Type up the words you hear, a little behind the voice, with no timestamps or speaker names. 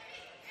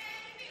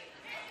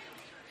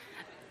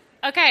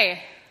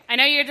Okay, I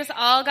know you just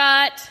all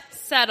got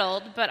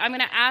settled, but I'm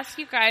going to ask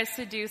you guys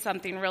to do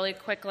something really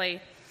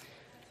quickly.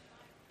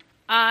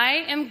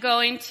 I am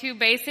going to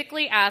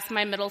basically ask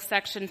my middle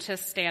section to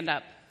stand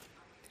up.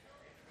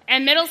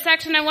 And middle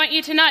section, I want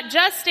you to not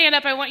just stand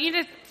up, I want you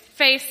to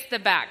face the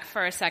back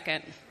for a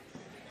second.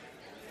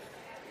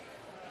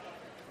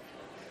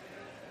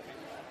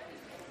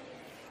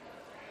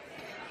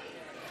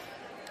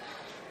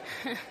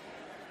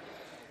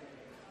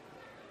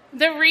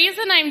 The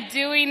reason I'm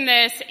doing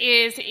this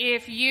is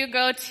if you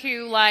go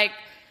to like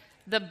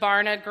the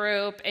Barna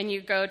Group and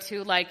you go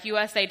to like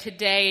USA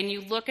Today and you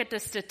look at the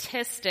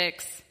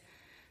statistics,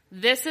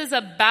 this is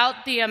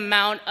about the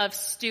amount of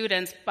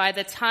students by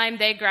the time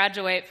they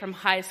graduate from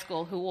high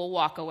school who will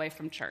walk away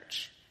from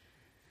church.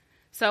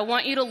 So I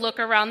want you to look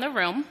around the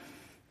room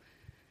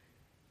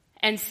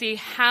and see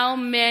how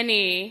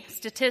many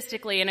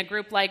statistically in a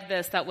group like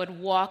this that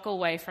would walk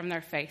away from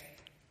their faith.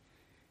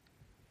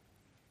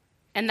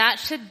 And that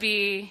should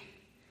be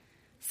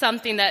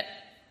something that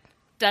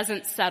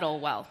doesn't settle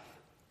well.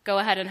 Go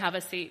ahead and have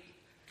a seat.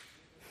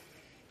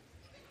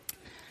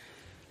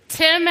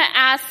 Tim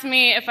asked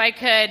me if I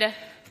could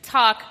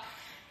talk,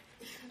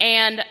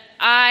 and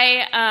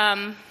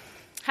I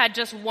had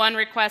just one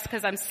request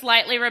because I'm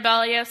slightly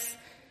rebellious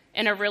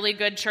in a really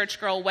good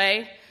church girl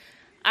way.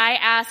 I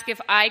asked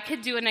if I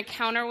could do an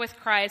encounter with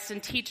Christ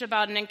and teach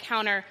about an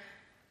encounter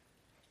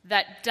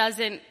that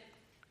doesn't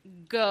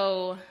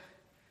go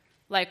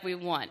like we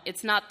want.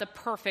 It's not the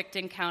perfect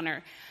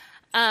encounter.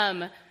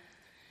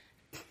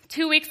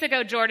 2 weeks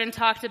ago, Jordan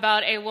talked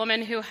about a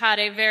woman who had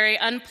a very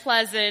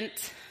unpleasant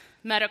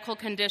medical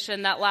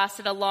condition that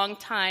lasted a long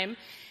time.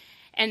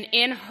 And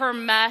in her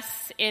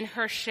mess, in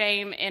her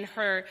shame, in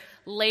her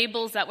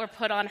labels that were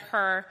put on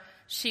her,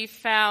 she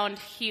found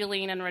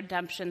healing and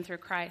redemption through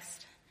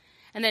Christ.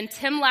 And then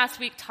Tim last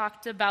week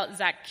talked about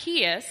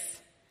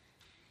Zacchaeus,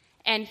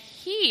 and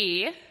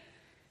he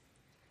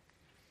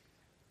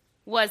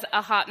was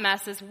a hot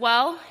mess as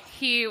well.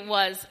 He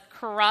was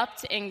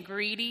corrupt and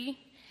greedy.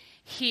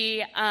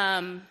 He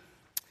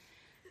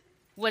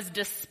was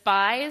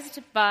despised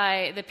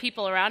by the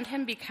people around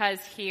him because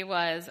he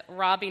was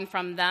robbing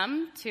from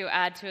them to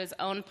add to his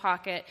own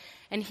pocket.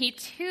 And he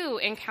too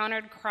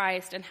encountered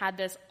Christ and had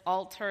this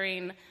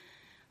altering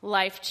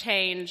life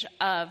change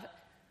of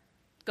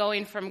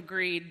going from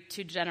greed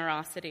to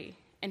generosity.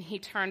 And he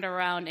turned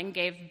around and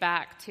gave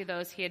back to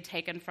those he had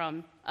taken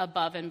from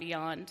above and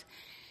beyond.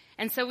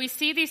 And so we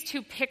see these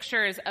two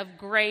pictures of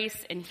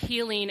grace and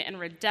healing and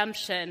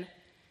redemption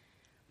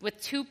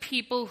with two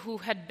people who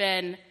had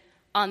been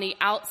on the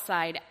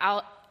outside,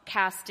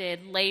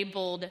 outcasted,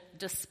 labeled,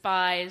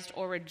 despised,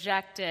 or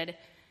rejected.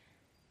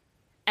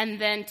 And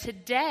then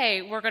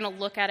today we're going to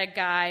look at a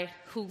guy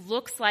who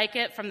looks like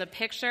it from the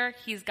picture.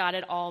 He's got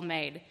it all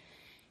made.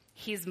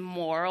 He's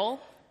moral.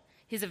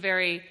 He's a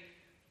very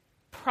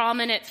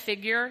prominent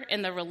figure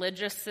in the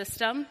religious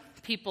system.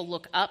 People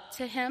look up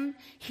to him.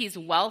 He's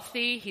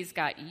wealthy. He's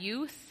got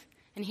youth.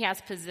 And he has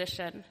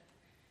position.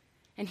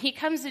 And he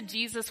comes to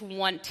Jesus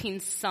wanting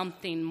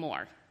something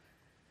more.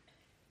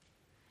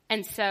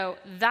 And so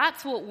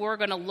that's what we're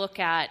going to look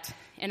at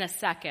in a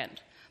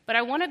second. But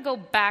I want to go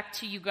back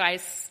to you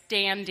guys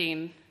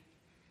standing.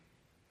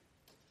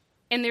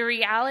 And the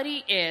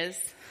reality is,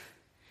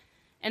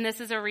 and this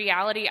is a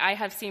reality I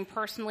have seen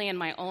personally in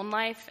my own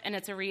life, and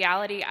it's a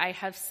reality I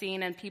have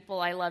seen in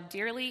people I love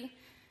dearly,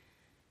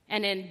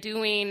 and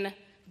in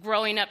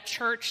growing up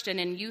churched and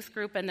in youth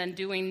group and then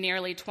doing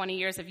nearly 20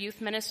 years of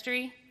youth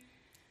ministry,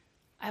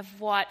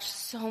 I've watched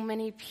so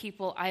many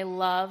people I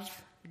love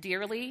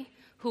dearly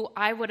who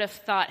I would have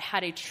thought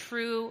had a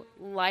true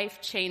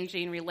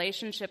life-changing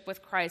relationship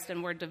with Christ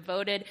and were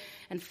devoted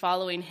and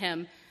following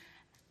him.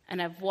 And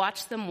I've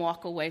watched them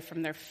walk away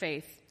from their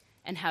faith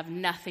and have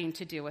nothing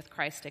to do with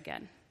Christ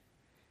again.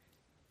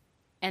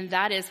 And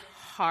that is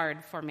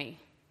hard for me.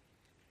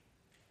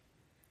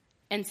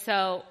 And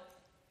so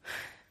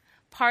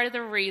part of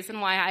the reason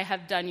why I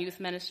have done youth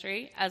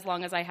ministry as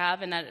long as I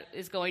have, and that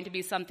is going to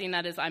be something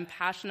that I'm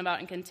passionate about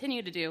and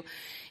continue to do,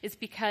 is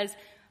because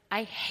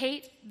I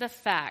hate the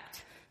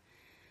fact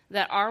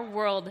that our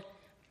world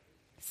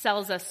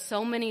sells us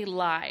so many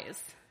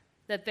lies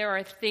that there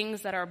are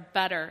things that are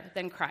better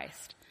than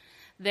Christ.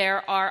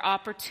 There are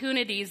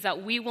opportunities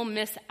that we will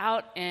miss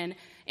out in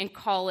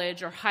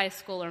college or high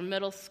school or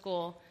middle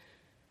school,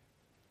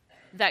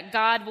 that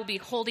God will be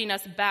holding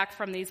us back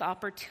from these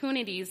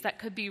opportunities that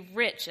could be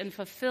rich and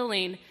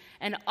fulfilling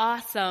and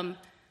awesome.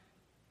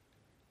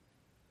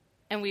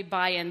 And we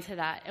buy into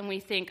that. And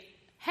we think,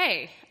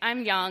 hey,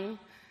 I'm young.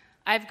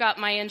 I've got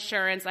my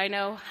insurance. I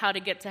know how to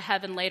get to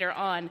heaven later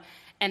on.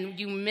 And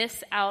you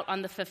miss out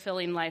on the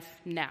fulfilling life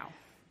now.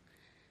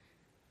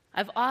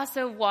 I've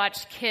also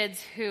watched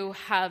kids who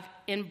have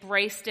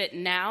embraced it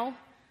now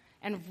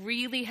and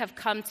really have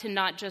come to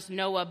not just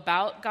know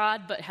about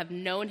God, but have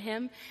known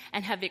him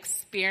and have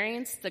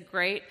experienced the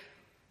great,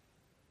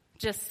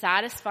 just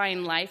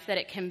satisfying life that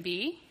it can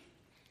be.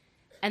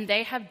 And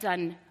they have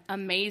done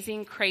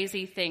amazing,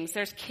 crazy things.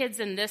 There's kids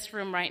in this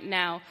room right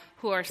now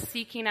who are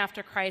seeking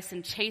after Christ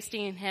and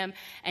chasing him,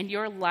 and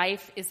your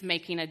life is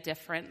making a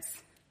difference.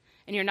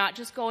 And you're not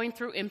just going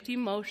through empty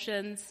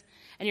motions,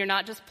 and you're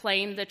not just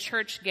playing the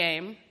church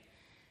game.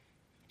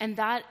 And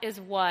that is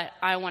what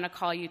I want to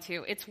call you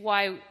to. It's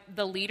why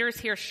the leaders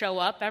here show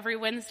up every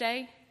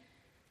Wednesday.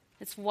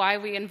 It's why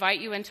we invite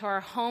you into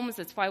our homes.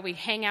 It's why we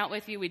hang out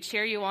with you. We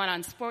cheer you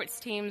on sports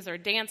teams or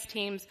dance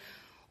teams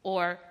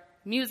or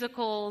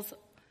musicals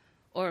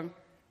or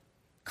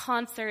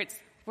concerts.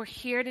 We're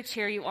here to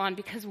cheer you on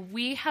because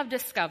we have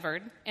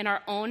discovered in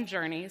our own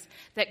journeys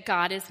that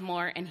God is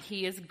more and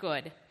he is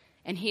good.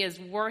 And he is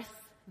worth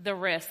the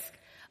risk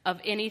of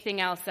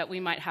anything else that we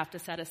might have to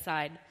set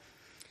aside.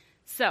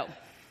 So,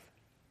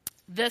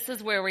 this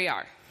is where we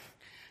are.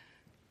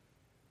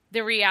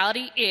 The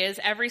reality is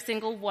every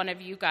single one of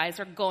you guys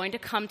are going to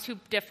come to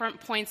different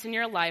points in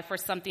your life where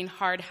something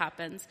hard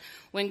happens.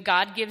 When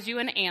God gives you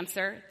an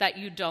answer that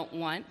you don't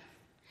want.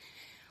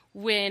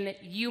 When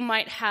you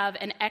might have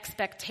an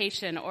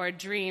expectation or a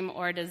dream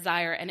or a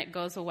desire and it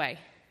goes away.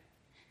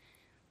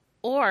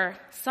 Or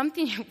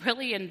something you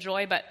really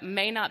enjoy but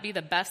may not be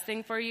the best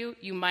thing for you,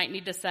 you might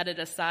need to set it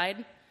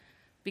aside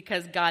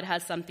because God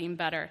has something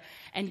better.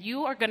 And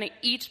you are going to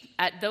each,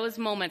 at those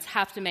moments,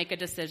 have to make a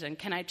decision.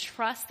 Can I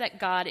trust that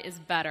God is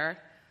better,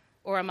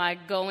 or am I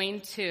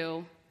going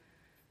to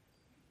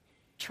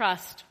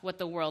trust what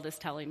the world is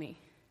telling me?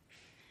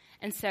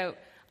 And so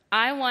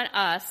I want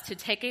us to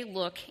take a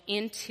look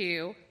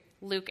into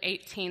Luke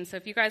 18. So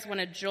if you guys want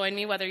to join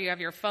me, whether you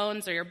have your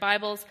phones or your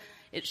Bibles,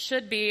 it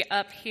should be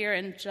up here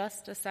in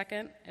just a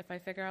second if I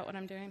figure out what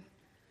I'm doing.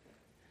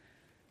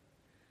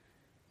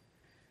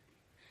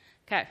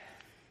 Okay.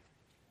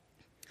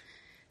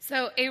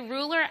 So a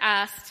ruler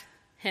asked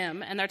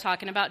him, and they're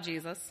talking about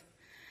Jesus,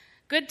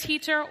 "Good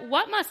teacher,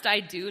 what must I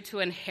do to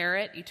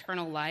inherit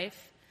eternal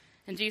life?"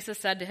 And Jesus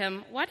said to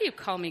him, "Why do you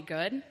call me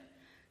good?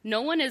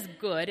 No one is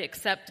good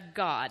except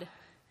God.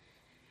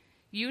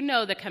 You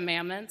know the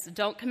commandments.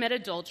 Don't commit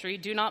adultery,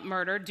 do not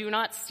murder, do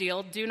not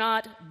steal, do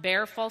not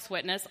bear false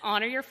witness,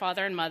 honor your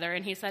father and mother."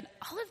 And he said,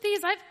 "All of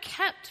these I've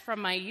kept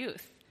from my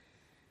youth."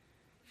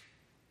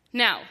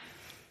 Now,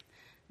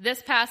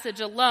 this passage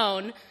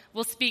alone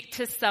will speak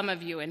to some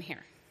of you in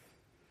here.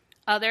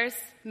 Others,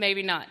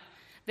 maybe not.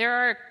 There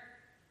are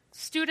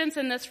students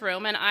in this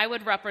room, and I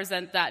would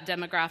represent that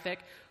demographic,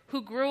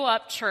 who grew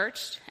up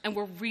churched and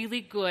were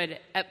really good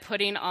at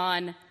putting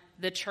on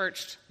the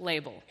church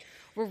label.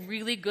 We're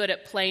really good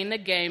at playing the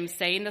game,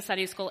 saying the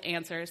Sunday school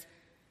answers,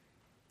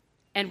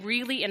 and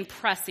really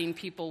impressing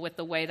people with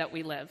the way that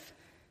we live.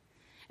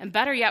 And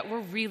better yet, we're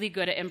really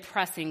good at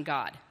impressing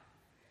God.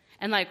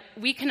 And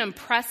we can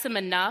impress him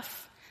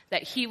enough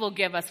that he will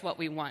give us what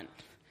we want.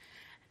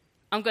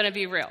 I'm going to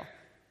be real.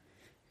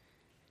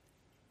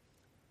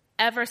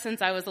 Ever since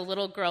I was a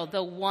little girl,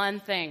 the one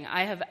thing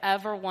I have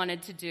ever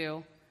wanted to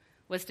do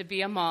was to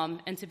be a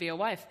mom and to be a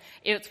wife.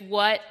 It's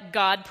what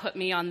God put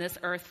me on this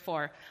earth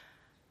for.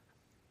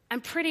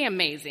 I'm pretty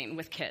amazing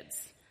with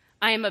kids.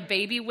 I am a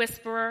baby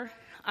whisperer.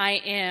 I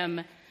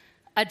am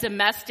a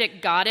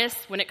domestic goddess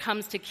when it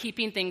comes to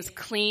keeping things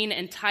clean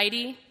and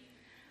tidy.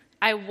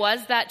 I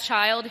was that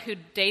child who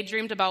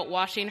daydreamed about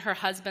washing her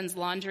husband's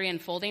laundry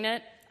and folding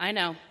it. I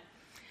know.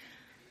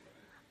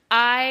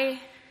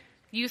 I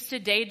used to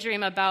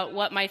daydream about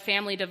what my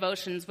family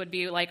devotions would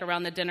be like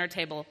around the dinner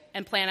table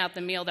and plan out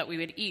the meal that we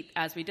would eat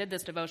as we did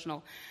this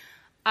devotional.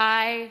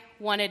 I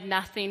wanted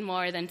nothing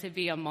more than to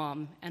be a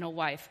mom and a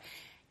wife.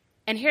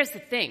 And here's the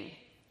thing.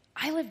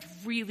 I lived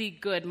really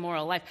good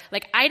moral life.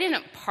 I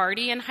didn't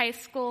party in high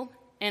school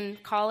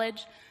and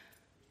college.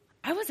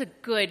 I was a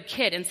good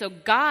kid. And so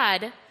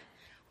God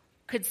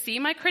could see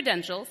my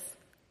credentials.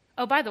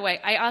 Oh, by the way,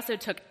 I also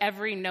took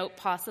every note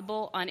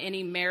possible on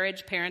any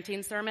marriage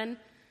parenting sermon.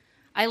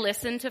 I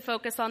listened to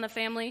Focus on the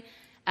Family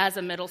as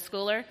a middle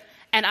schooler,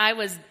 and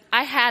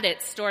I had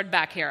it stored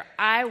back here.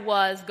 I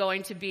was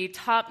going to be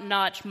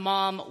top-notch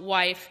mom,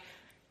 wife,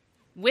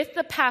 with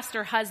the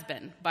pastor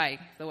husband, by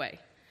the way,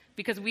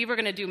 because we were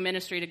going to do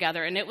ministry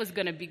together, and it was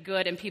going to be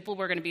good, and people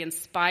were going to be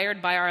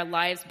inspired by our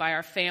lives, by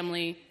our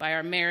family, by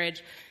our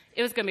marriage.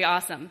 It was going to be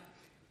awesome.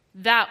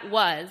 That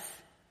was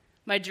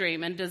my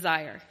dream and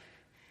desire.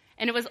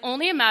 And it was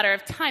only a matter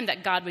of time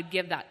that God would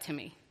give that to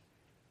me.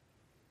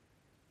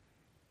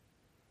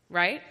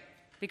 Right?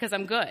 Because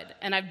I'm good,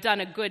 and I've done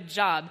a good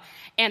job.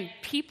 And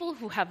people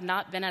who have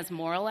not been as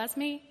moral as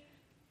me,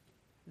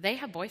 they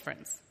have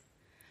boyfriends.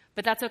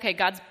 But that's okay.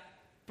 God's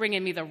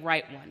bringing me the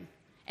right one.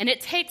 And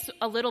it takes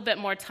a little bit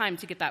more time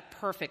to get that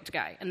perfect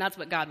guy, and that's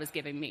what God was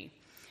giving me.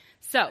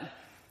 So,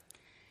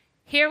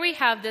 here we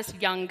have this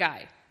young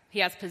guy. He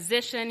has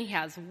position, he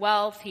has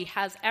wealth, he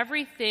has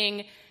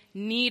everything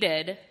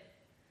needed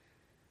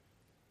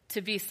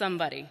to be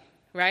somebody,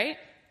 right?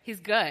 He's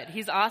good.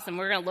 He's awesome.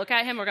 We're going to look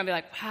at him. We're going to be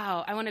like,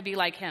 wow, I want to be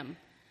like him.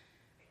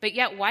 But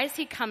yet, why is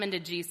he coming to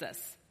Jesus?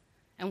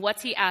 And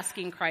what's he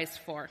asking Christ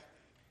for?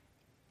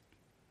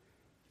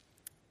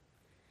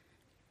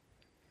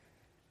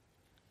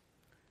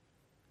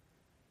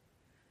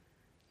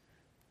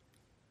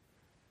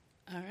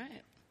 All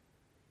right.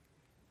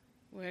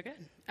 We're good.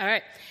 All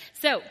right.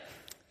 So,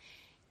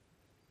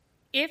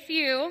 if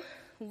you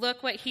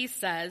look what he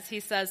says,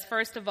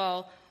 first of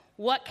all,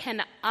 what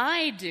can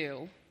I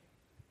do?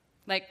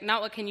 Like,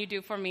 not what can you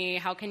do for me?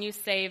 How can you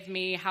save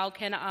me? How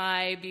can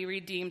I be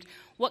redeemed?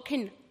 What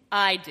can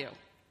I do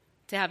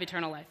to have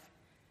eternal life?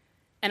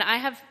 And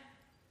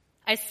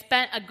I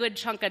spent a good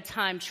chunk of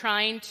time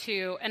trying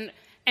to, and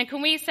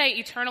can we say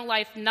eternal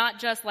life, not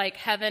just like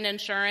heaven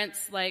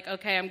insurance, like,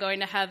 okay, I'm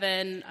going to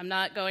heaven, I'm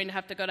not going to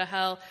have to go to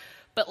hell,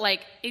 but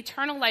like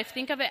eternal life,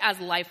 think of it as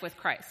life with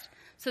Christ.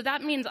 So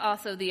that means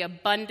also the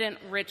abundant,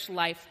 rich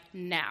life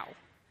now.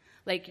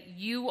 Like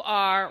you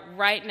are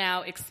right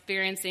now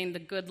experiencing the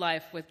good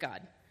life with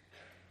God.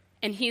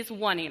 And he's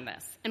wanting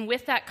this. And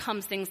with that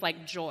comes things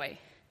like joy,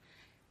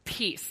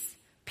 peace.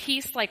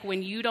 Peace like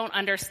when you don't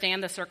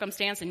understand the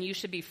circumstance and you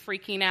should be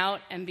freaking out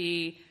and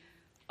be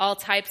all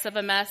types of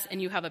a mess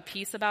and you have a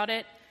peace about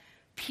it.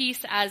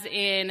 Peace as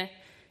in,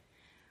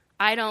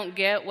 I don't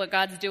get what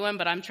God's doing,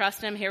 but I'm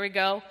trusting him. Here we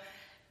go.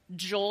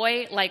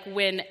 Joy, like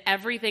when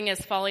everything is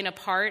falling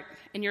apart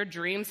and your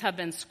dreams have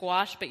been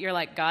squashed, but you're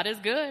like, God is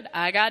good.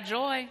 I got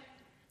joy.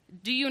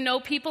 Do you know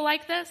people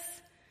like this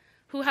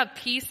who have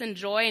peace and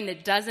joy and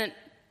it doesn't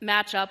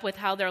match up with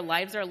how their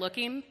lives are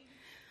looking?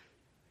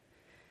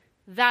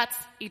 That's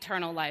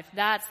eternal life.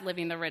 That's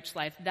living the rich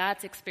life.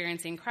 That's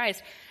experiencing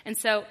Christ. And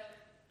so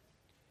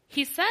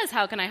he says,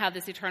 how can I have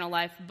this eternal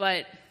life?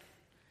 But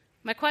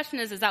my question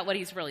is that what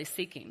he's really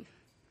seeking?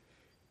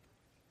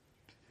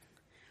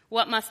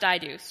 What must I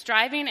do?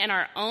 Striving in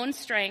our own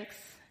strength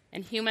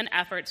and human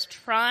efforts,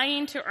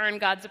 trying to earn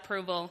God's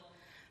approval,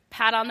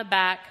 pat on the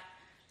back,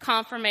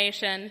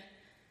 confirmation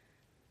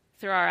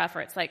through our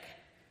efforts. Like,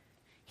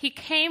 he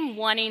came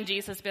wanting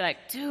Jesus to be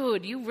like,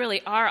 dude, you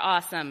really are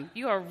awesome.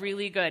 You are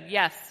really good.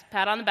 Yes,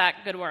 pat on the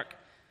back, good work.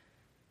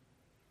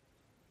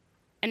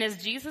 And is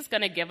Jesus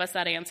going to give us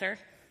that answer?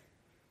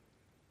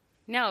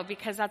 No,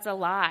 because that's a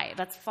lie.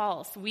 That's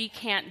false. We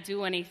can't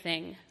do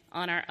anything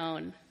on our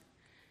own.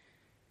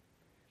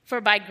 For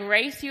by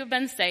grace you have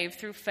been saved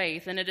through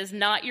faith, and it is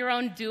not your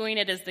own doing,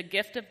 it is the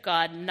gift of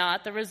God,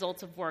 not the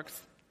results of works,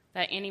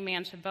 that any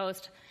man should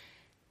boast.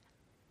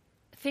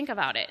 Think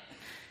about it.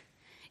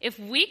 If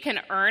we can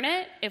earn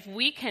it, if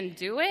we can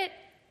do it,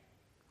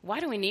 why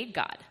do we need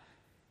God?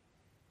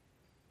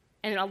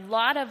 And a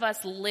lot of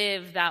us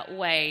live that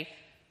way,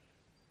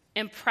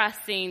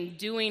 impressing,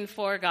 doing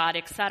for God,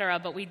 etc.,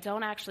 but we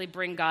don't actually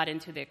bring God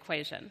into the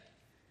equation.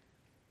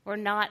 We're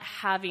not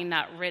having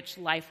that rich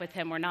life with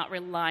him. We're not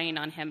relying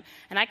on him.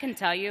 And I can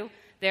tell you,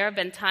 there have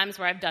been times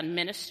where I've done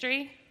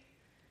ministry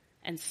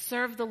and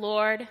served the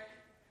Lord,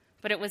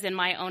 but it was in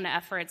my own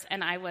efforts,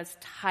 and I was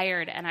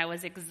tired, and I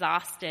was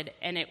exhausted,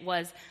 and it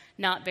was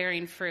not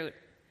bearing fruit,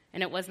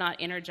 and it was not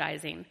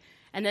energizing.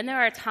 And then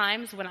there are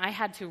times when I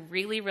had to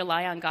really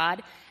rely on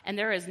God, and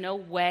there is no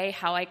way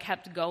how I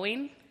kept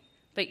going,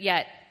 but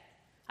yet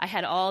I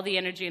had all the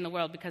energy in the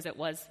world because it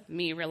was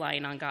me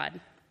relying on God.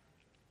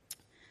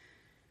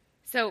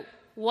 So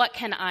what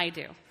can I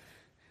do?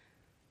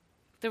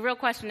 The real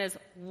question is,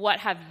 what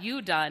have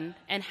you done,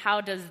 and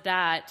how does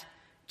that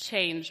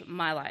change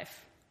my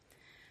life?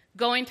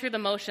 Going through the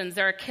motions.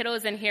 There are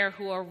kiddos in here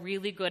who are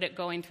really good at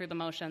going through the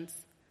motions,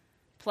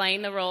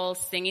 playing the roles,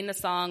 singing the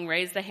song,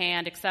 raise the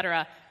hand,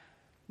 etc.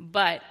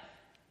 But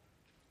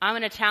I'm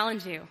going to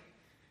challenge you.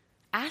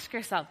 Ask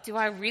yourself, do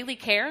I really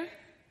care?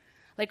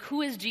 Like,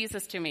 who is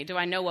Jesus to me? Do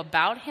I know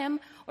about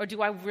him, or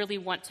do I really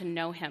want to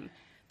know him?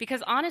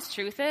 Because honest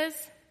truth is,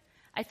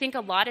 I think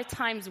a lot of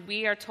times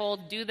we are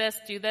told, do this,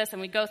 and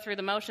we go through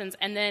the motions,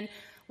 and then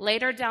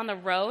later down the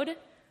road,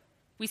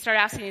 we start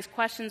asking these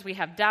questions, we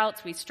have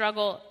doubts, we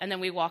struggle, and then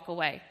we walk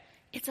away.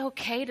 It's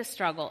okay to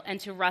struggle and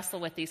to wrestle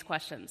with these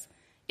questions.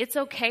 It's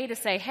okay to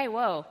say, hey,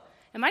 whoa,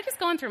 am I just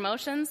going through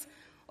motions,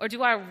 or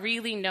do I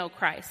really know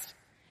Christ?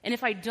 And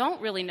if I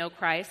don't really know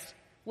Christ,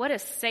 what a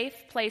safe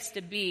place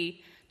to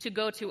be to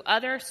go to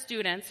other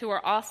students who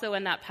are also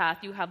in that path.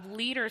 You have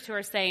leaders who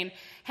are saying,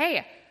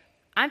 hey,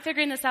 I'm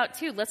figuring this out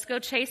too. Let's go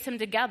chase him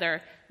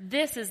together.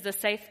 This is the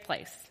safe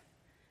place.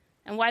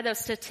 And why those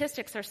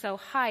statistics are so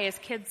high is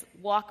kids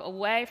walk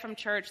away from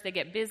church, they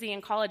get busy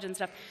in college and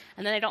stuff,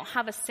 and then they don't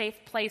have a safe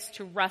place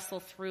to wrestle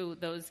through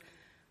those,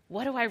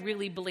 what do I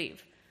really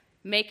believe?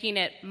 Making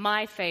it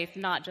my faith,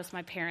 not just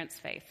my parents'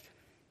 faith.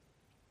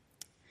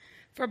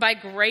 For by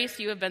grace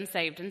you have been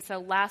saved. And so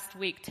last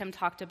week, Tim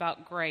talked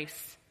about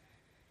grace.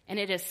 And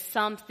it is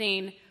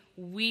something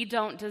we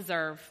don't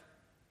deserve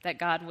that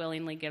God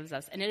willingly gives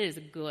us. And it is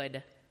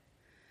good.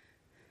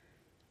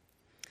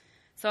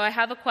 So I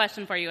have a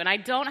question for you. And I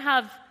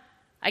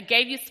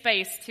gave you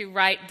space to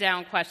write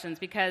down questions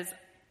because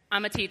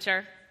I'm a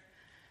teacher.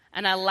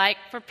 And I like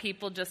for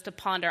people just to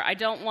ponder. I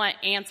don't want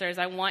answers.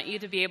 I want you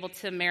to be able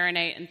to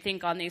marinate and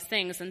think on these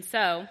things. And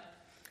so,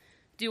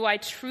 do I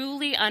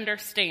truly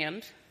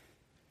understand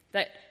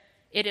that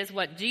it is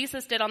what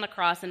Jesus did on the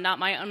cross and not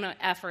my own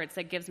efforts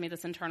that gives me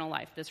this eternal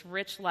life, this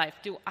rich life?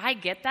 Do I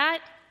get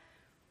that?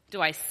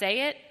 Do I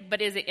say it?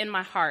 But is it in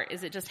my heart?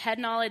 Is it just head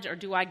knowledge, or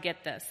do I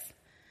get this?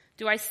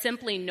 Do I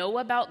simply know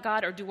about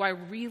God, or do I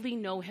really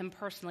know him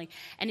personally?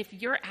 And if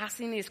you're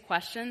asking these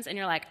questions and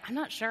you're like, I'm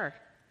not sure,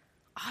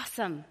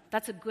 awesome.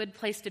 That's a good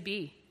place to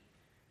be.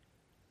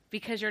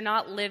 Because you're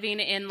not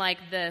living in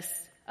like this,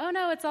 oh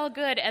no, it's all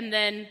good, and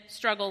then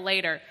struggle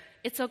later.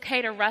 It's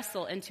okay to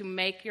wrestle and to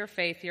make your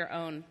faith your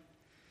own.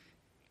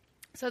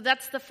 So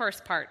that's the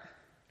first part.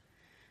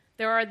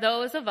 There are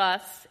those of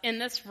us in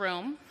this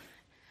room,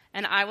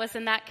 and I was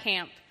in that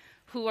camp,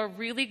 who are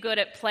really good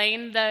at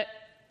playing the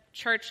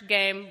church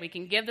game. We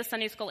can give the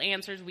Sunday school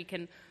answers. We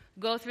can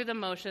go through the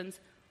motions.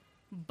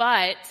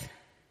 But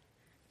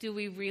do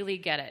we really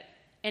get it?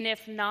 And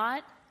if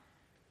not,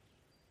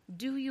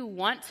 do you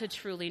want to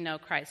truly know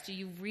Christ? Do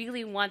you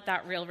really want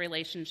that real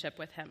relationship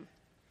with him?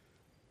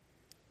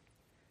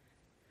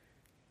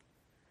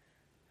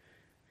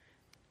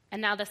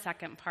 And now the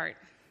second part.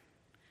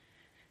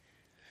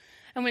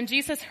 And when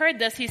Jesus heard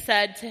this, he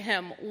said to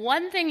him,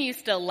 one thing you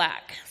still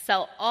lack.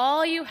 Sell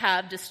all you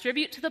have,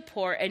 distribute to the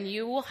poor, and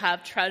you will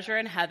have treasure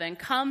in heaven.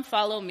 Come,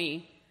 follow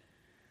me.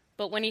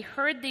 But when he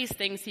heard these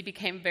things, he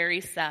became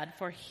very sad,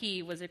 for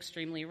he was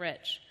extremely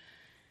rich.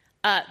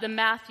 The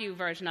Matthew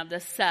version of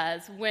this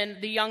says, when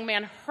the young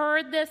man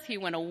heard this, he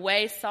went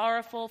away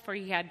sorrowful, for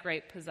he had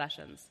great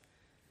possessions.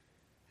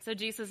 So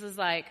Jesus is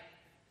like,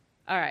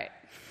 all right,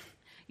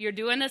 you're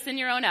doing this in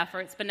your own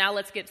efforts, but now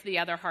let's get to the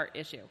other heart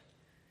issue.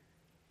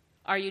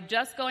 Are you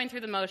just going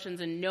through the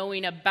motions and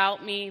knowing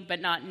about me, but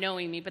not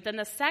knowing me? But then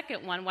the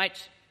second one, which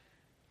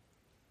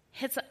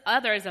hits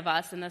others of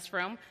us in this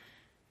room,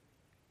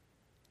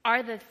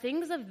 are the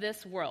things of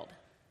this world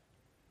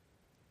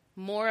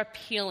more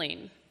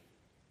appealing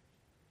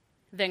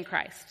than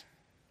Christ?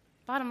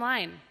 Bottom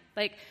line,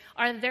 like,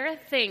 are there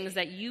things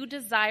that you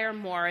desire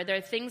more? Are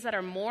there things that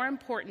are more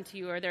important to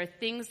you? Are there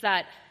things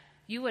that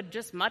you would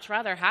just much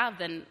rather have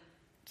than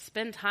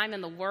spend time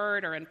in the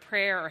Word or in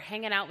prayer or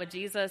hanging out with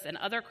Jesus and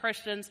other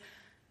Christians?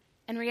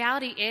 And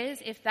reality is,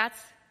 if that's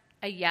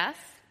a yes,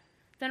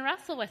 then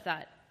wrestle with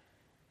that.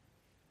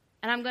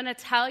 And I'm going to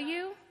tell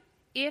you,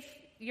 if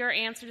your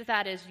answer to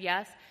that is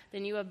yes,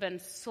 then you have been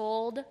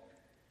sold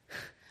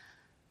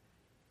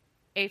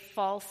a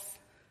false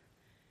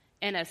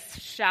and a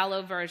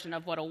shallow version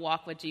of what a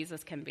walk with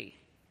Jesus can be,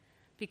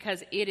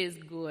 because it is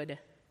good.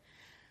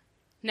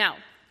 Now,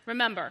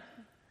 remember,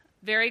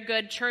 very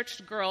good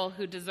church girl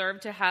who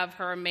deserved to have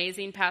her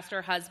amazing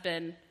pastor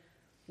husband,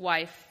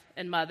 wife,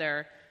 and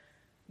mother,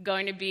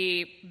 going to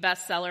be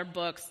bestseller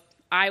books.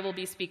 I will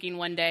be speaking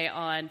one day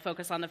on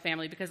Focus on the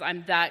Family because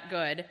I'm that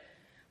good.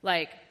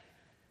 Like,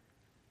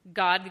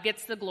 God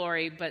gets the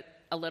glory, but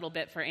a little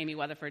bit for Amy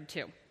Weatherford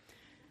too.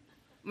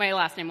 My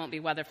last name won't be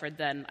Weatherford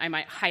then. I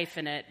might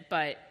hyphen it,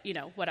 but,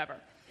 whatever.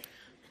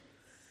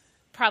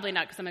 Probably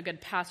not, because I'm a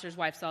good pastor's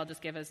wife, so I'll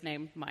just give his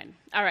name mine.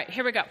 All right,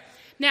 here we go.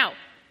 Now,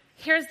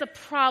 here's the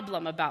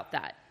problem about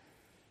that.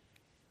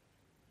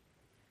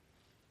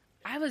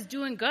 I was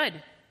doing good.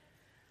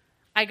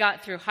 I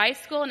got through high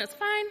school, and it's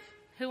fine.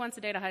 Who wants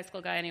to date a high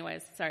school guy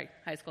anyways? Sorry,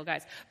 high school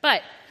guys.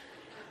 But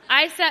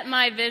I set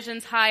my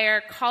visions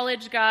higher.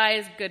 College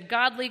guys, good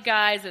godly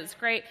guys, it was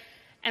great.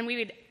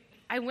 And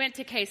I went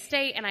to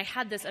K-State, and I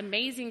had this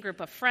amazing group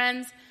of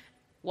friends.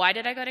 Why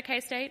did I go to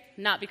K-State?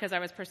 Not because I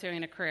was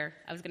pursuing a career.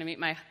 I was going to meet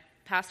my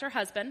pastor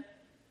husband,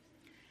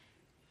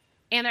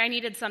 and I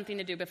needed something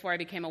to do before I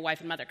became a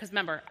wife and mother. Because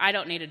remember, I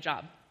don't need a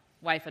job.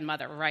 Wife and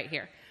mother, right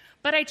here.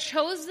 But I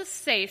chose the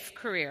safe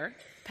career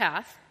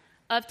path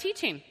of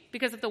teaching,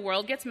 because if the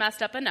world gets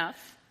messed up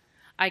enough,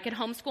 I could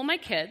homeschool my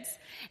kids,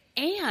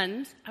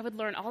 and I would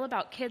learn all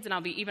about kids, and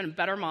I'll be even a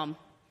better mom.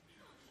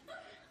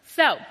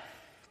 So,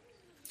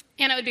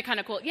 and it would be kind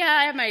of cool. Yeah,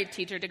 I have my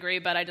teacher degree,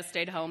 but I just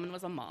stayed home and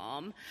was a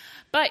mom.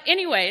 But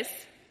anyways,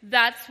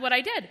 that's what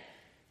I did.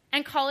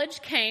 And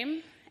college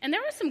came, and there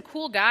were some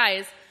cool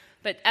guys,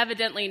 but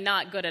evidently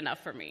not good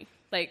enough for me.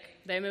 Like,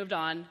 they moved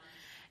on,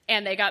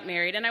 and they got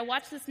married. And I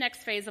watched this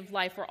next phase of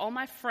life where all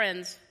my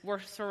friends were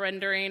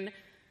surrendering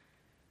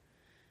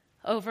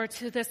over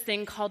to this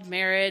thing called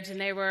marriage,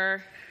 and they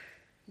were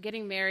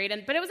getting married.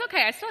 But it was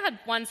okay. I still had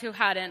ones who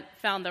hadn't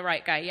found the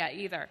right guy yet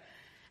either.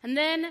 And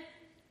then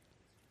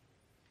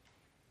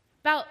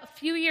about a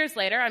few years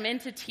later, I'm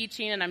into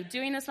teaching, and I'm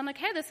doing this. I'm like,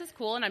 hey, this is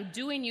cool, and I'm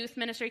doing youth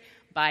ministry,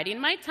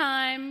 biding my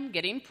time,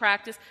 getting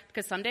practice,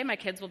 because someday my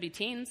kids will be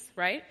teens,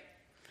 right?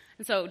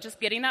 And so just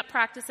getting that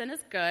practice in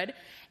is good.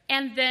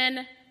 And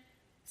then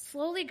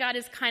slowly God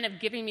is kind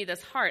of giving me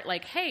this heart,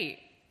 like, hey,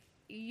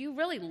 you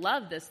really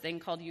love this thing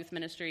called youth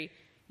ministry.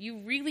 You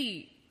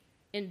really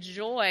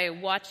enjoy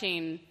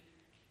watching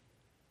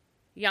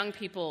young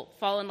people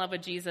fall in love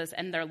with Jesus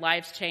and their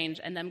lives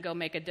change and them go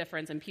make a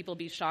difference, and people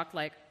be shocked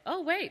like,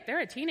 oh, wait, they're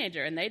a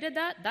teenager and they did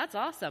that? That's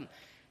awesome.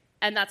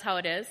 And that's how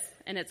it is,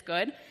 and it's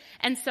good.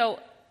 And so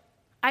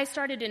I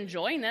started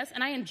enjoying this,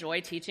 and I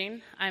enjoy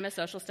teaching. I'm a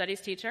social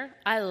studies teacher.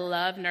 I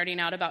love nerding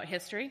out about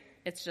history.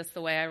 It's just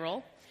the way I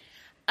roll.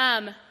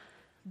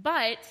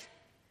 But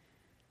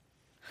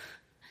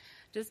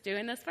just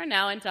doing this for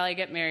now until I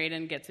get married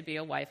and get to be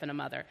a wife and a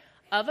mother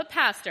of a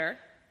pastor.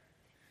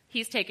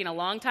 He's taking a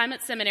long time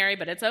at seminary,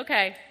 but it's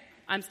okay.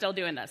 I'm still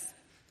doing this.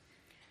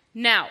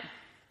 Now,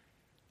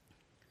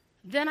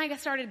 then I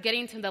started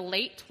getting to the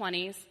late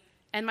 20s,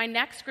 and my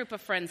next group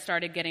of friends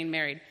started getting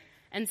married.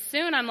 And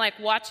soon I'm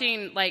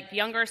watching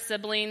younger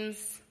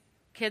siblings,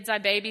 kids I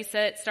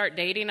babysit, start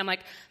dating. I'm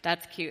like,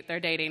 that's cute, they're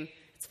dating.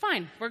 It's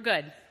fine, we're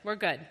good.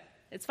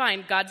 It's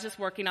fine, God's just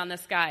working on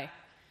this guy.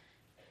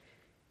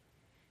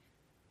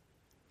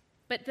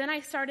 But then I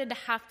started to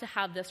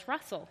have this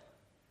wrestle.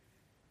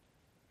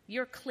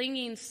 You're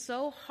clinging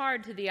so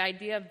hard to the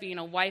idea of being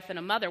a wife and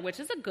a mother, which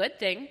is a good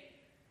thing.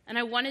 And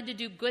I wanted to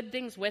do good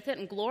things with it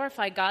and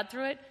glorify God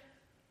through it.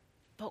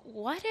 But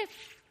what if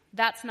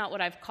that's not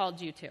what I've called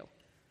you to?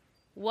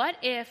 What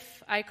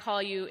if I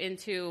call you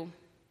into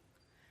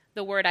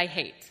the word I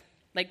hate?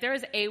 There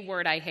is a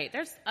word I hate.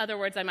 There's other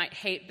words I might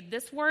hate, but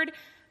this word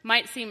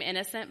might seem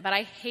innocent, but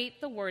I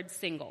hate the word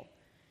single.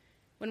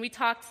 When we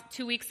talked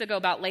 2 weeks ago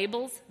about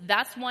labels,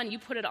 that's one, you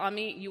put it on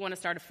me, you want to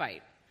start a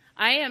fight.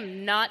 I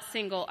am not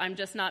single, I'm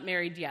just not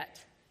married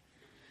yet.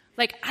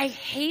 I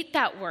hate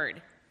that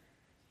word.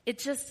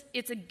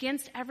 It's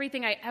against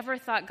everything I ever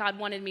thought God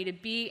wanted me to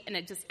be, and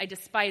I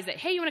despise it.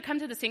 Hey, you want to come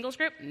to the singles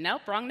group?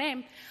 Nope, wrong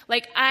name.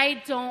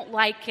 I don't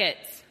like it.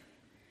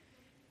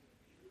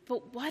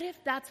 But what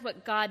if that's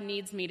what God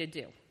needs me to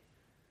do?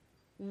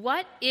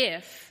 What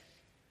if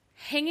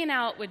hanging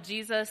out with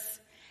Jesus,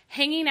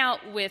 hanging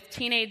out with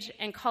teenage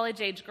and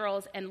college-age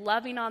girls and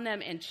loving on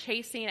them and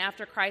chasing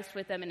after Christ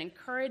with them and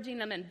encouraging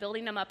them and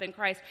building them up in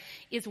Christ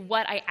is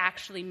what I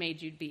actually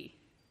made you be?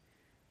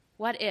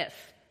 What if?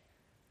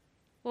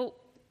 Well,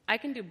 I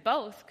can do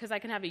both because I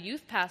can have a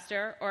youth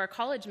pastor or a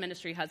college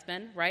ministry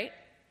husband, right?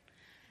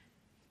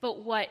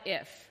 But what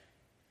if?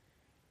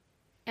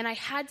 And I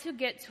had to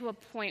get to a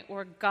point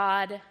where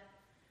God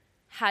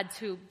had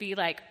to be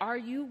are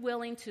you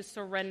willing to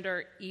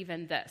surrender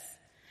even this?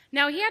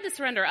 Now, he had to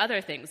surrender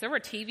other things. There were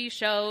TV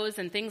shows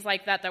and things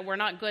like that were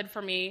not good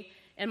for me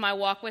in my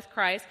walk with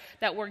Christ,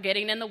 that were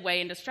getting in the way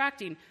and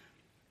distracting.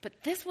 But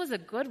this was a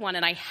good one,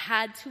 and I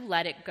had to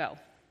let it go.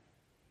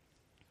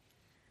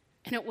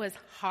 And it was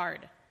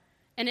hard.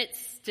 And it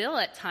still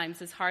at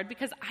times is hard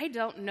because I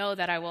don't know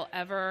that I will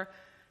ever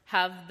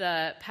have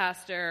the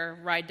pastor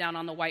ride down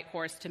on the white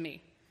horse to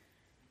me.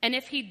 And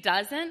if he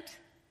doesn't,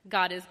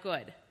 God is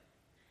good.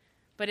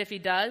 But if he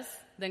does,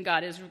 then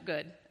God is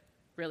good,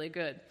 really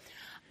good.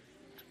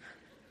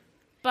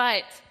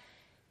 But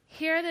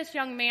here this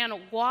young man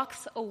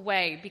walks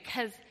away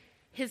because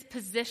his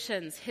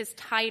positions, his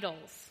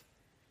titles,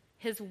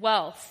 his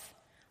wealth,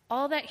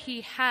 all that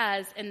he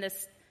has in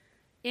this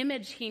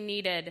image he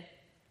needed,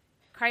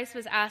 Christ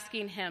was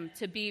asking him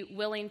to be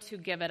willing to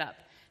give it up.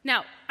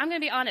 Now, I'm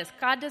going to be honest.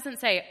 God doesn't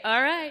say,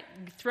 all right,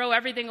 throw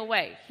everything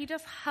away. He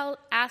just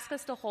asks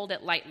us to hold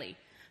it lightly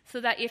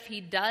so that if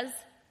he does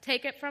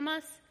take it from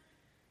us,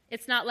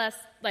 it's not less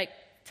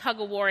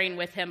tug-of-warring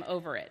with him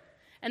over it.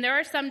 And there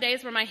are some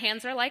days where my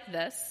hands are like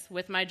this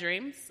with my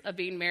dreams of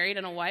being married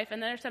and a wife,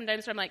 and there are some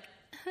days where I'm like,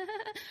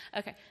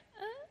 okay,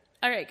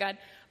 all right, God.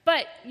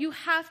 But you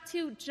have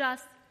to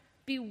just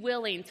be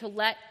willing to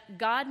let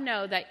God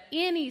know that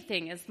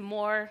anything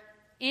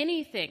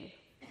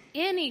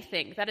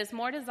that is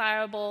more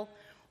desirable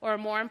or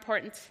more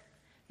important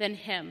than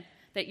him,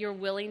 that you're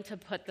willing to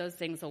put those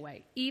things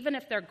away, even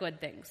if they're good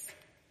things.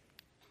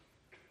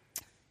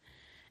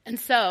 And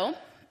so,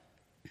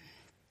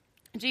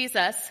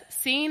 Jesus,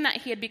 seeing that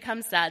he had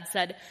become sad,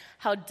 said,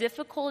 "How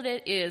difficult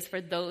it is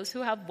for those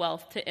who have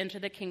wealth to enter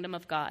the kingdom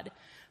of God.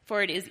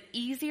 For it is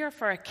easier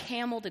for a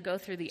camel to go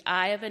through the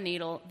eye of a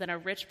needle than a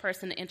rich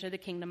person to enter the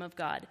kingdom of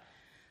God."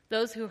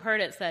 Those who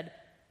heard it said,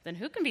 "Then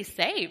who can be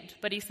saved?"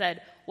 But he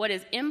said, "What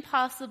is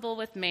impossible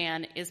with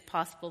man is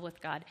possible with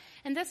God."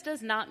 And this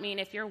does not mean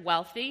if you're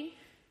wealthy,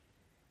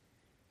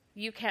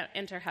 you can't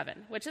enter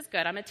heaven, which is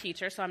good. I'm a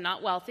teacher, so I'm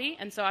not wealthy,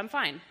 and so I'm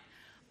fine.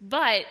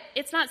 But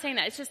it's not saying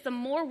that. It's just the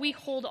more we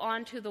hold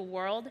on to the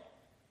world,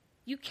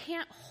 you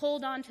can't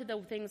hold on to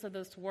the things of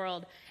this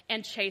world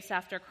and chase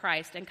after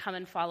Christ and come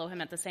and follow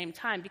him at the same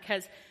time,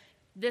 because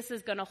this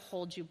is going to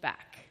hold you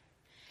back.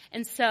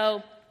 And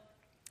so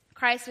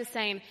Christ is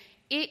saying,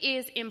 it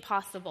is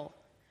impossible.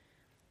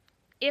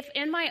 If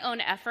in my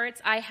own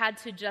efforts I had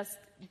to just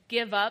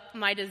give up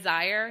my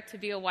desire to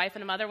be a wife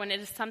and a mother when it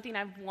is something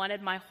I've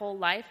wanted my whole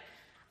life,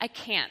 I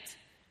can't.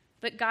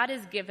 But God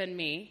has given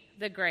me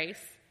the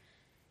grace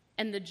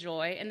and the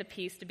joy and the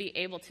peace to be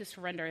able to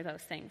surrender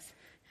those things.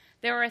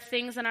 There are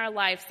things in our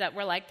lives that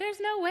we're like, there's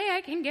no way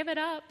I can give it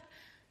up.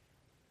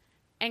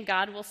 And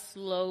God will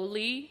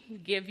slowly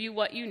give you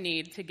what you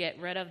need to get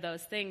rid of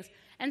those things.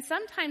 And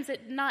sometimes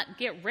it not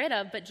get rid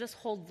of, but just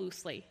hold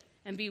loosely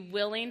and be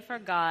willing for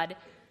God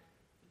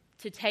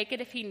to take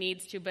it if he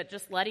needs to, but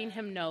just letting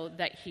him know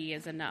that he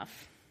is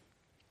enough.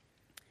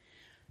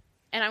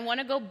 And I want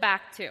to go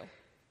back to,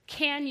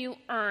 can you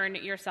earn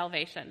your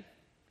salvation?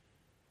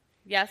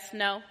 Yes,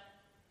 no?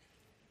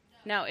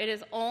 No, it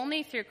is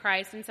only through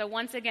Christ. And so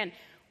once again,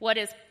 what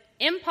is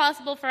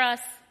impossible for us,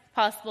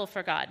 possible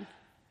for God.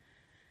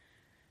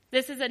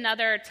 This is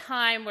another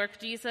time where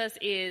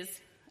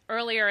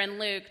earlier in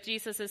Luke,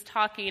 Jesus is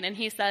talking and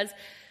he says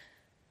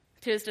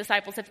to his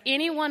disciples, "If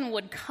anyone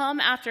would come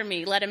after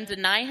me, let him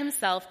deny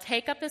himself,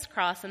 take up his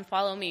cross, and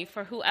follow me.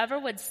 For whoever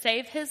would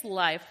save his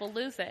life will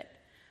lose it.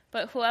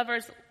 But whoever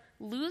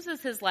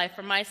loses his life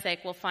for my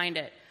sake will find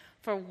it.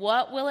 For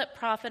what will it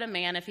profit a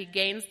man if he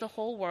gains the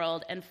whole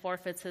world and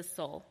forfeits his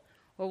soul?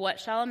 Or what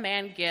shall a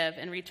man give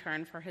in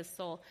return for his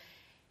soul?"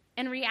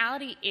 And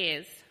reality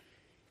is,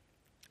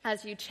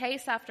 as you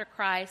chase after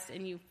Christ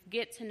and you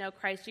get to know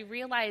Christ, you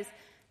realize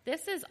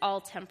this is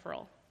all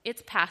temporal.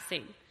 It's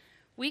passing.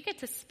 We get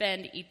to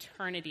spend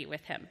eternity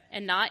with him,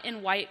 and not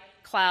in white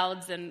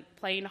clouds and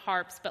playing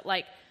harps, but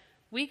like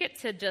we get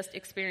to just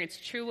experience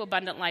true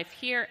abundant life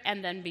here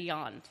and then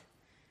beyond.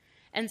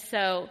 And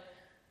so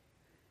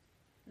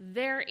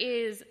there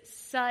is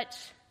such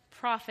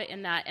profit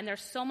in that, and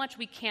there's so much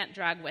we can't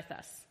drag with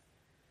us.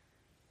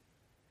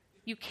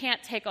 You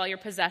can't take all your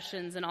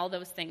possessions and all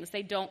those things.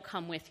 They don't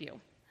come with you.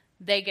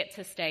 They get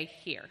to stay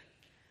here.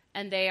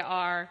 And they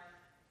are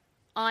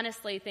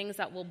honestly things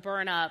that will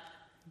burn up,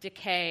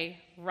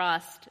 decay,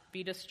 rust,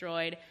 be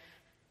destroyed.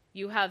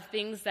 You have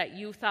things that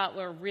you thought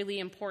were really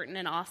important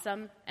and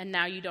awesome, and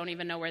now you don't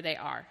even know where they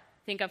are.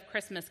 Think of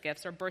Christmas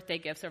gifts or birthday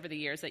gifts over the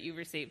years that you've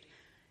received,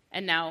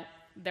 and now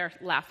they're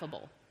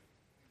laughable.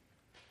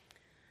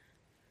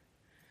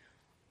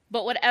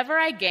 But whatever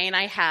I gain,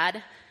 I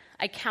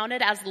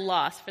counted as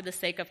loss for the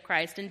sake of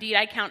Christ. Indeed,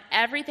 I count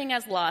everything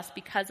as loss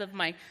because of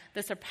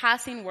the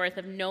surpassing worth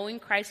of knowing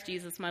Christ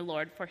Jesus my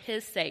Lord. For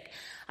his sake,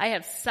 I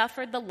have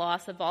suffered the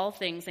loss of all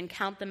things and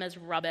count them as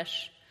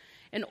rubbish,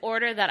 in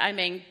order that I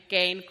may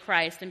gain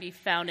Christ and be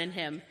found in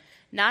him,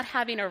 not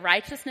having a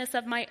righteousness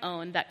of my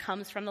own that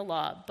comes from the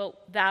law,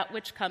 but that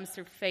which comes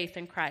through faith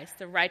in Christ,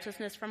 the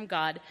righteousness from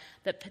God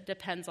that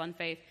depends on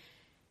faith.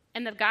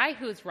 And the guy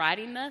who's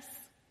writing this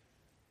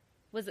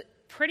was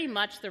pretty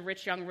much the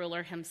rich young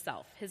ruler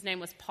himself. His name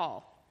was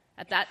Paul.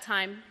 At that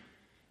time,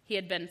 he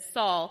had been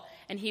Saul,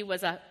 and he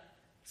was an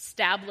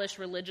established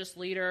religious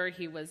leader.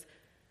 He was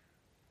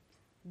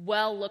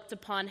well looked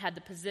upon, had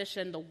the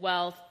position, the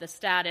wealth, the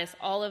status,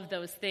 all of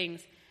those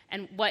things.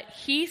 And what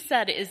he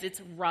said is,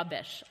 it's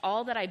rubbish.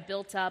 All that I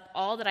built up,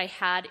 all that I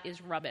had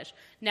is rubbish.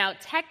 Now,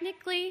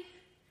 technically,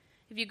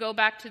 if you go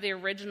back to the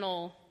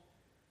original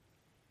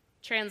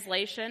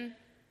translation,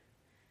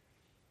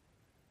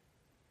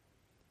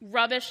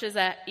 rubbish is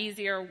an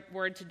easier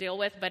word to deal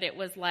with, but it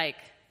was like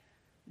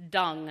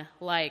dung,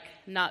 like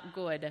not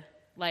good,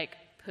 like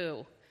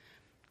poo.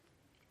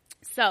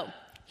 So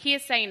he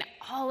is saying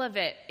all of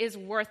it is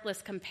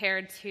worthless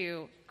compared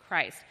to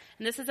Christ.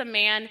 And this is a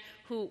man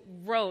who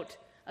wrote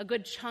a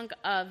good chunk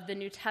of the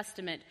New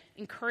Testament,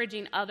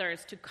 encouraging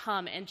others to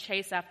come and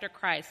chase after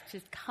Christ, to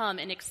come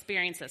and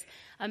experience this.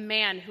 A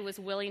man who was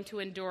willing to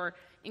endure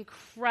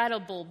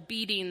incredible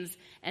beatings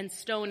and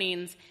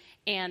stonings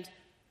and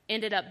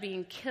ended up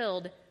being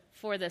killed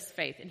for this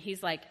faith. And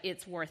he's like,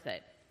 it's worth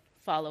it.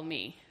 Follow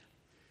me.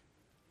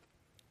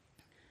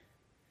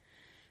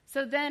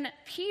 So then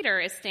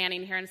Peter is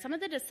standing here, and some of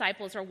the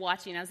disciples are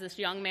watching as this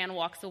young man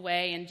walks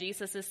away, and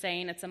Jesus is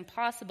saying it's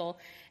impossible.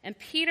 And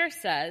Peter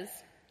says,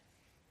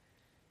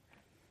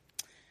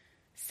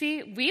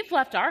 "See, we've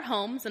left our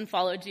homes and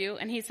followed you."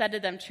 And he said to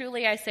them,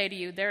 "Truly I say to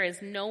you, there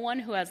is no one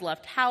who has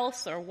left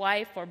house or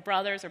wife or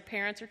brothers or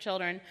parents or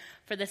children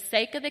for the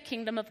sake of the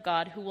kingdom of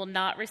God who will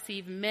not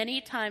receive many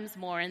times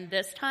more in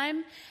this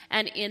time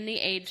and in the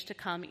age to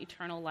come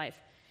eternal life."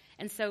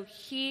 And so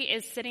he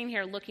is sitting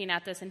here looking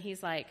at this, and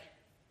he's like,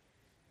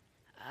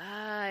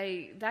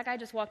 that guy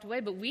just walked away,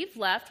 but we've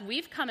left,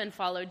 we've come and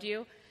followed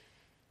you.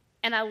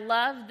 And I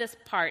love this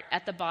part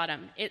at the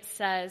bottom. It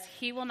says,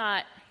 you will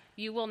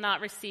not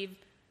receive,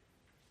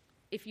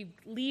 if you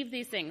leave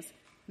these things,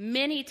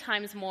 many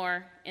times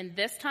more in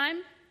this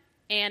time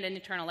and in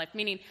eternal life.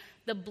 Meaning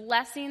the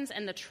blessings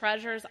and the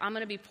treasures I'm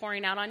going to be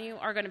pouring out on you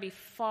are going to be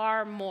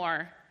far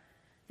more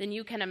than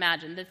you can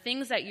imagine. The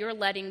things that you're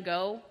letting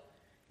go,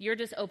 you're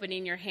just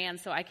opening your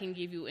hands so I can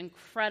give you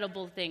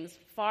incredible things,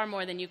 far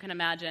more than you can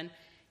imagine,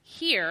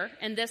 here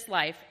in this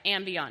life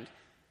and beyond.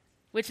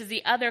 Which is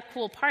the other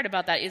cool part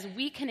about that, is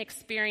we can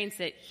experience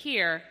it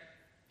here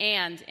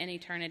and in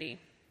eternity.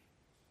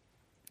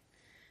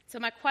 So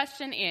my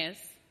question is,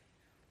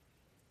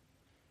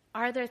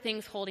 are there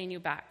things holding you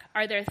back?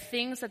 Are there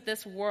things that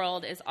this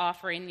world is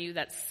offering you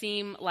that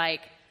seem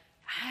like,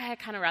 I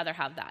kind of rather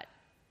have that?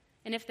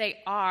 And if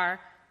they are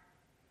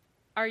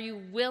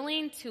you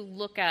willing to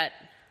look at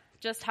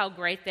just how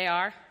great they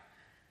are?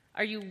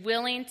 Are you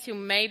willing to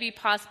maybe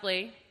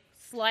possibly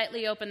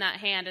slightly open that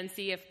hand and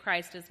see if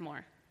Christ is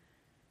more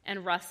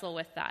and wrestle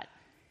with that?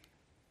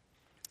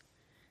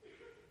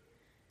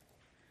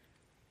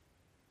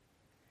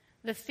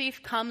 The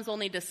thief comes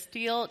only to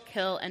steal,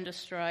 kill, and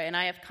destroy, and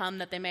I have come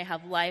that they may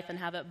have life and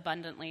have it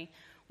abundantly.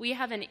 We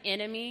have an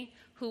enemy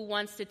who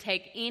wants to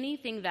take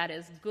anything that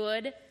is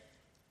good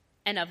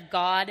and of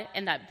God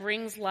and that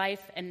brings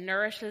life and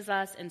nourishes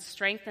us and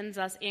strengthens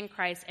us in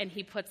Christ, and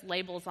he puts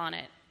labels on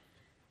it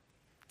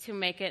to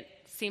make it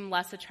seem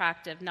less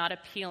attractive, not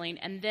appealing,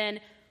 and then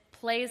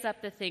plays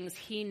up the things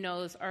he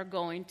knows are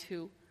going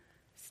to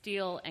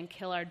steal and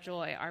kill our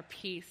joy, our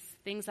peace,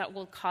 things that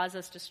will cause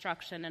us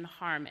destruction and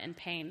harm and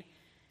pain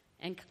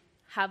and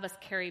have us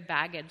carry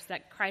baggage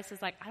that Christ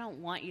is like, I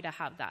don't want you to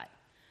have that.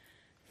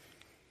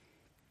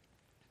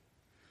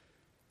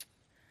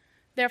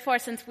 Therefore,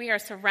 since we are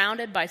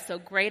surrounded by so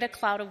great a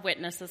cloud of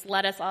witnesses,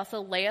 let us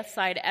also lay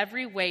aside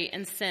every weight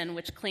and sin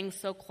which clings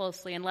so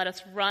closely, and let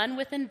us run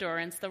with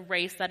endurance the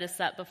race that is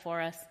set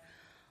before us,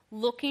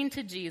 looking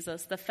to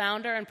Jesus, the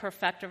founder and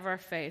perfecter of our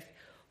faith,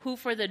 who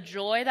for the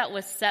joy that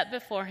was set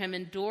before him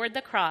endured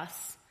the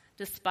cross,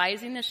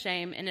 despising the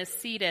shame, and is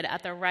seated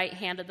at the right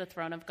hand of the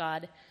throne of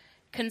God.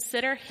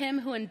 Consider him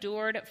who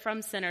endured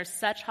from sinners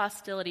such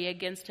hostility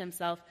against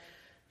himself,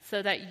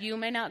 so that you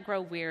may not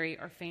grow weary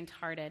or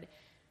faint-hearted.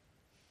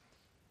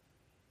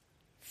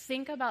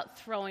 Think about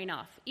throwing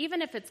off,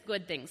 even if it's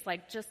good things,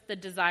 like just the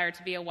desire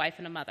to be a wife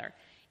and a mother.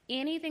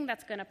 Anything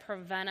that's going to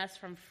prevent us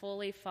from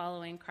fully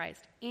following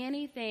Christ,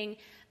 anything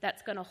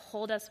that's going to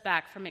hold us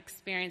back from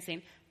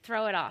experiencing,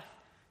 throw it off.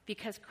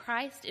 Because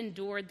Christ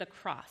endured the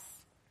cross.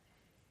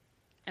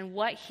 And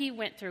what he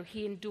went through,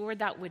 he endured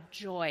that with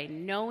joy,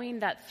 knowing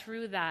that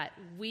through that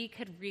we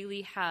could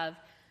really have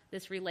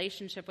this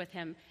relationship with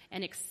him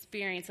and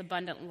experience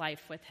abundant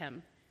life with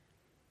him.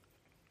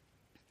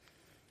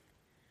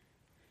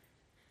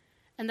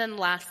 And then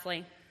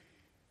lastly,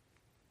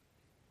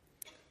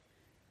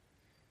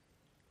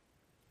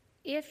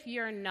 if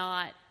you're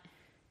not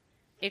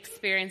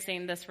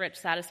experiencing this rich,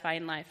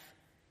 satisfying life,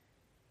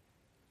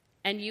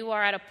 and you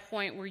are at a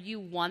point where you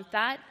want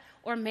that,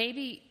 or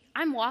maybe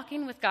I'm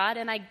walking with God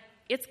and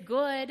it's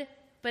good,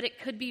 but it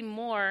could be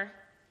more.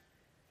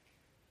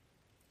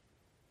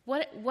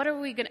 What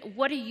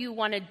do you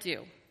want to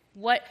do?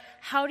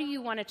 How do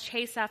you want to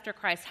chase after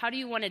Christ? How do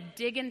you want to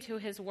dig into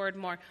his word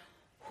more?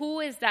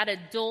 Who is that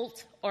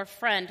adult or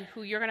friend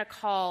who you're going to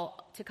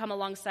call to come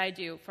alongside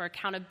you for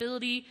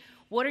accountability?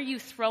 What are you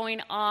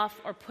throwing off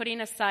or putting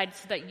aside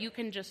so that you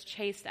can just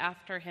chase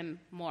after him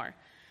more?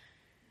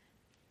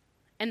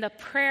 And the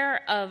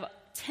prayer of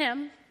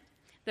Tim,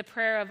 the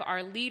prayer of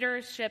our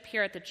leadership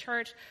here at the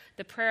church,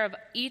 the prayer of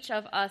each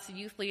of us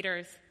youth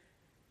leaders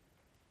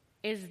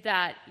is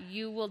that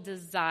you will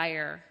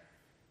desire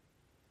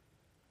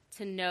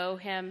to know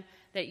him,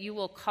 that you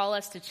will call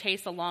us to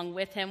chase along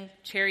with him,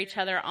 cheer each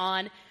other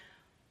on.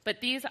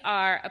 But these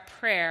are a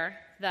prayer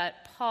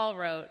that Paul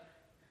wrote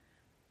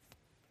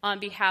on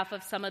behalf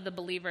of some of the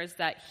believers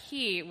that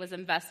he was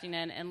investing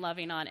in and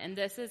loving on. And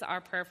this is our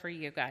prayer for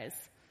you guys.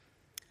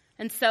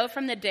 And so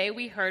from the day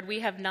we heard, we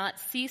have not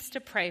ceased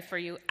to pray for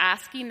you,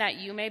 asking that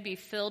you may be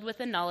filled with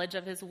the knowledge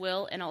of his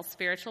will and all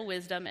spiritual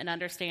wisdom and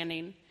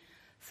understanding,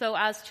 so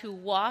as to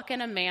walk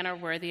in a manner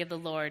worthy of the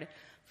Lord,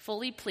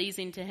 fully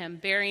pleasing to him,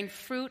 bearing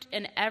fruit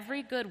in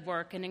every good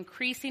work and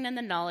increasing in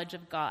the knowledge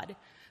of God,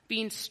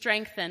 being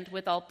strengthened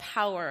with all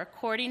power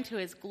according to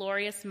his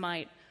glorious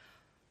might,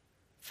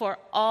 for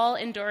all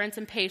endurance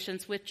and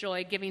patience with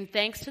joy, giving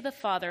thanks to the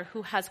Father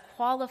who has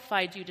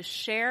qualified you to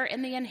share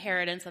in the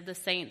inheritance of the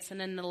saints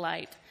and in the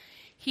light.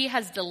 He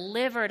has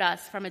delivered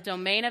us from a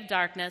domain of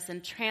darkness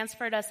and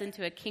transferred us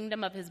into a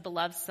kingdom of his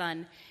beloved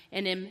Son,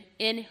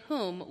 in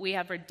whom we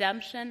have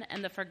redemption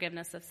and the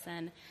forgiveness of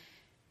sin.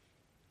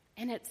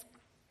 And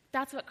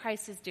that's what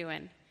Christ is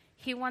doing.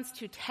 He wants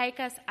to take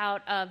us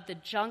out of the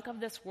junk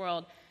of this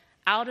world,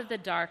 out of the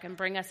dark, and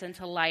bring us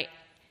into light.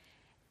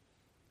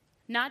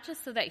 Not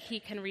just so that he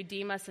can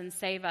redeem us and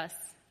save us,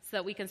 so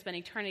that we can spend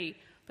eternity,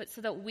 but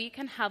so that we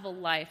can have a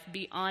life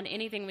beyond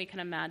anything we can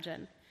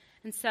imagine.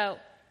 And so,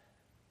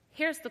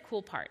 here's the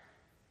cool part.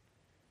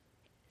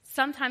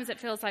 Sometimes it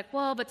feels like,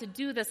 well, but to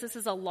do this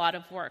is a lot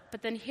of work.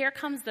 But then here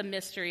comes the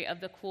mystery of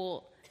the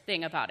cool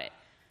thing about it.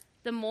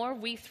 The more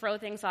we throw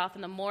things off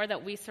and the more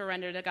that we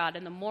surrender to God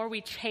and the more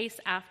we chase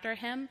after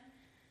him,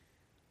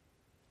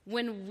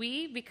 when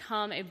we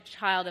become a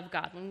child of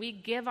God, when we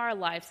give our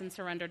lives and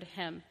surrender to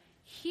him,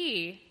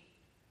 he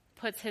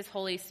puts his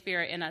Holy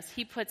Spirit in us.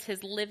 He puts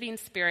his living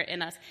Spirit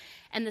in us.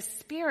 And the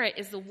Spirit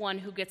is the one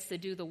who gets to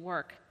do the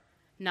work,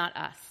 not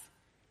us.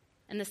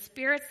 And the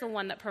Spirit's the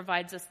one that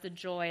provides us the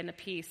joy and the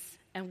peace,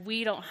 and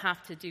we don't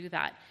have to do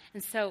that.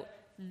 And so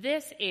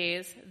this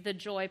is the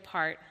joy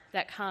part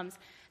that comes.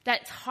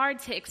 That's hard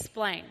to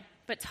explain,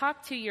 but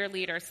talk to your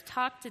leaders,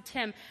 talk to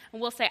Tim,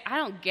 and we'll say, I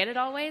don't get it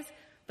always,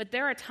 but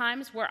there are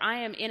times where I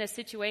am in a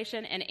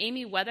situation and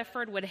Amy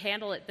Weatherford would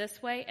handle it this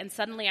way, and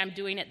suddenly I'm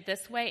doing it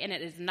this way, and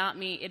it is not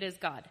me, it is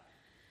God.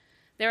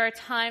 There are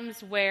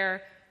times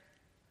where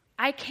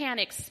I can't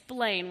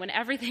explain when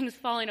everything's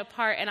falling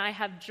apart and I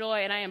have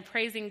joy and I am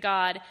praising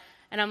God,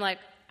 and I'm like,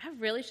 I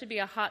really should be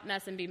a hot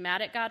mess and be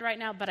mad at God right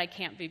now, but I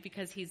can't be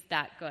because he's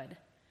that good.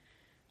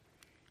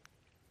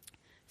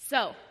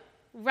 So,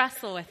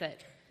 wrestle with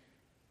it.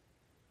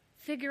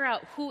 Figure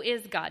out who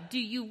is God. Do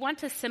you want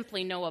to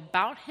simply know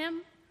about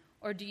him,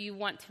 or do you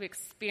want to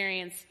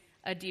experience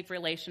a deep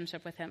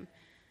relationship with him?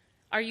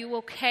 Are you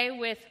okay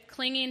with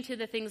clinging to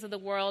the things of the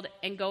world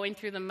and going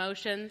through the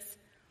motions,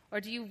 or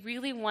do you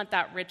really want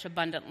that rich,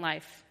 abundant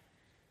life?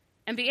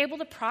 And be able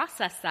to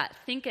process that,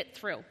 think it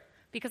through,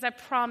 because I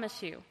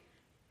promise you,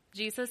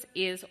 Jesus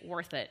is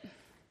worth it.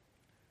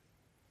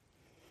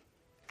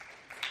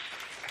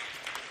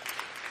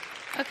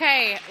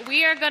 Okay,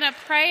 we are going to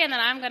pray, and then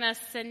I'm going to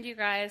send you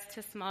guys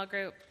to small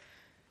group.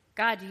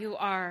 God, you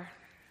are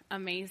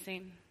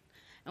amazing.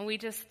 And we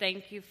just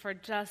thank you for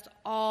just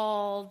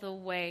all the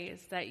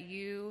ways that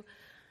you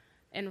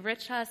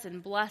enrich us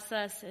and bless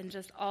us and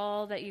just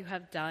all that you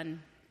have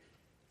done.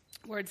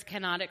 Words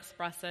cannot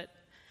express it.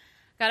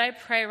 God, I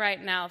pray right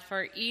now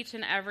for each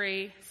and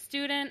every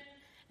student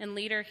and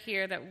leader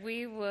here that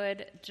we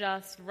would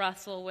just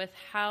wrestle with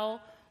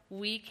how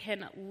we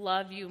can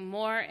love you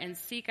more and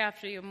seek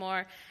after you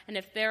more. And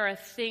if there are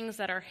things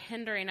that are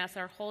hindering us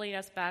or holding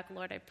us back,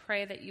 Lord, I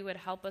pray that you would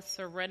help us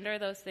surrender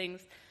those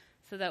things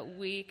so that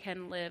we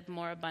can live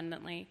more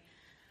abundantly.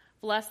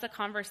 Bless the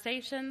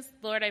conversations.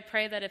 Lord, I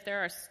pray that if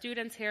there are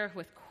students here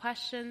with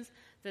questions,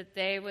 that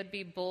they would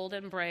be bold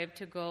and brave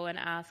to go and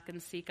ask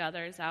and seek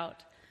others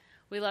out.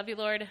 We love you,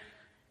 Lord.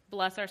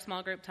 Bless our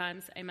small group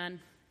times.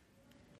 Amen.